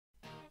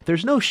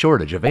There's no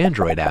shortage of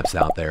Android apps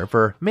out there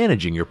for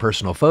managing your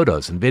personal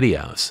photos and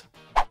videos.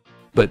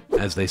 But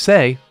as they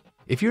say,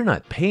 if you're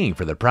not paying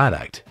for the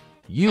product,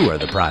 you are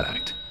the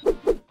product.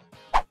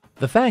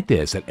 The fact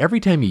is that every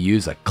time you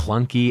use a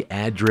clunky,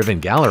 ad-driven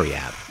gallery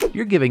app,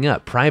 you're giving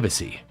up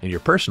privacy and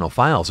your personal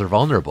files are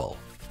vulnerable.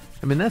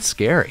 I mean, that's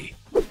scary.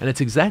 And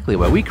it's exactly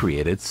why we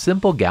created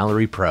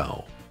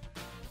simpleGalleryPro.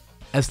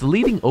 As the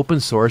leading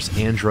open-source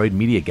Android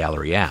media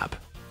gallery app,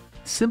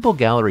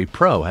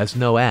 simpleGalleryPro has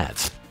no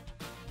ads,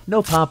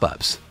 no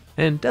pop-ups,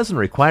 and doesn't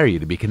require you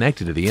to be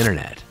connected to the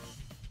internet.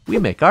 We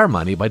make our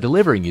money by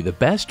delivering you the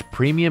best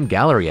premium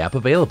gallery app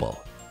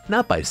available,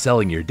 not by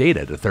selling your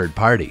data to third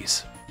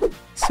parties.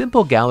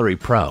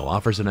 simpleGalleryPro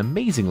offers an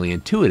amazingly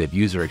intuitive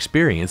user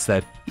experience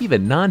that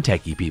even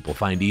non-techie people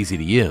find easy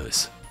to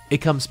use. It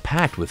comes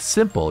packed with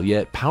simple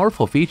yet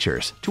powerful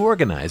features to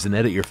organize and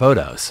edit your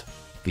photos.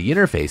 The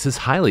interface is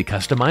highly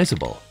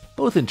customizable,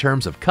 both in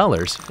terms of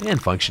colors and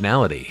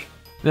functionality.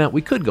 Now,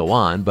 we could go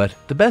on, but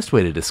the best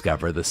way to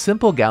discover the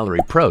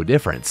simpleGalleryPro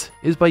difference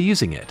is by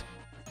using it.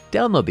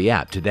 Download the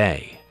app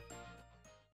today.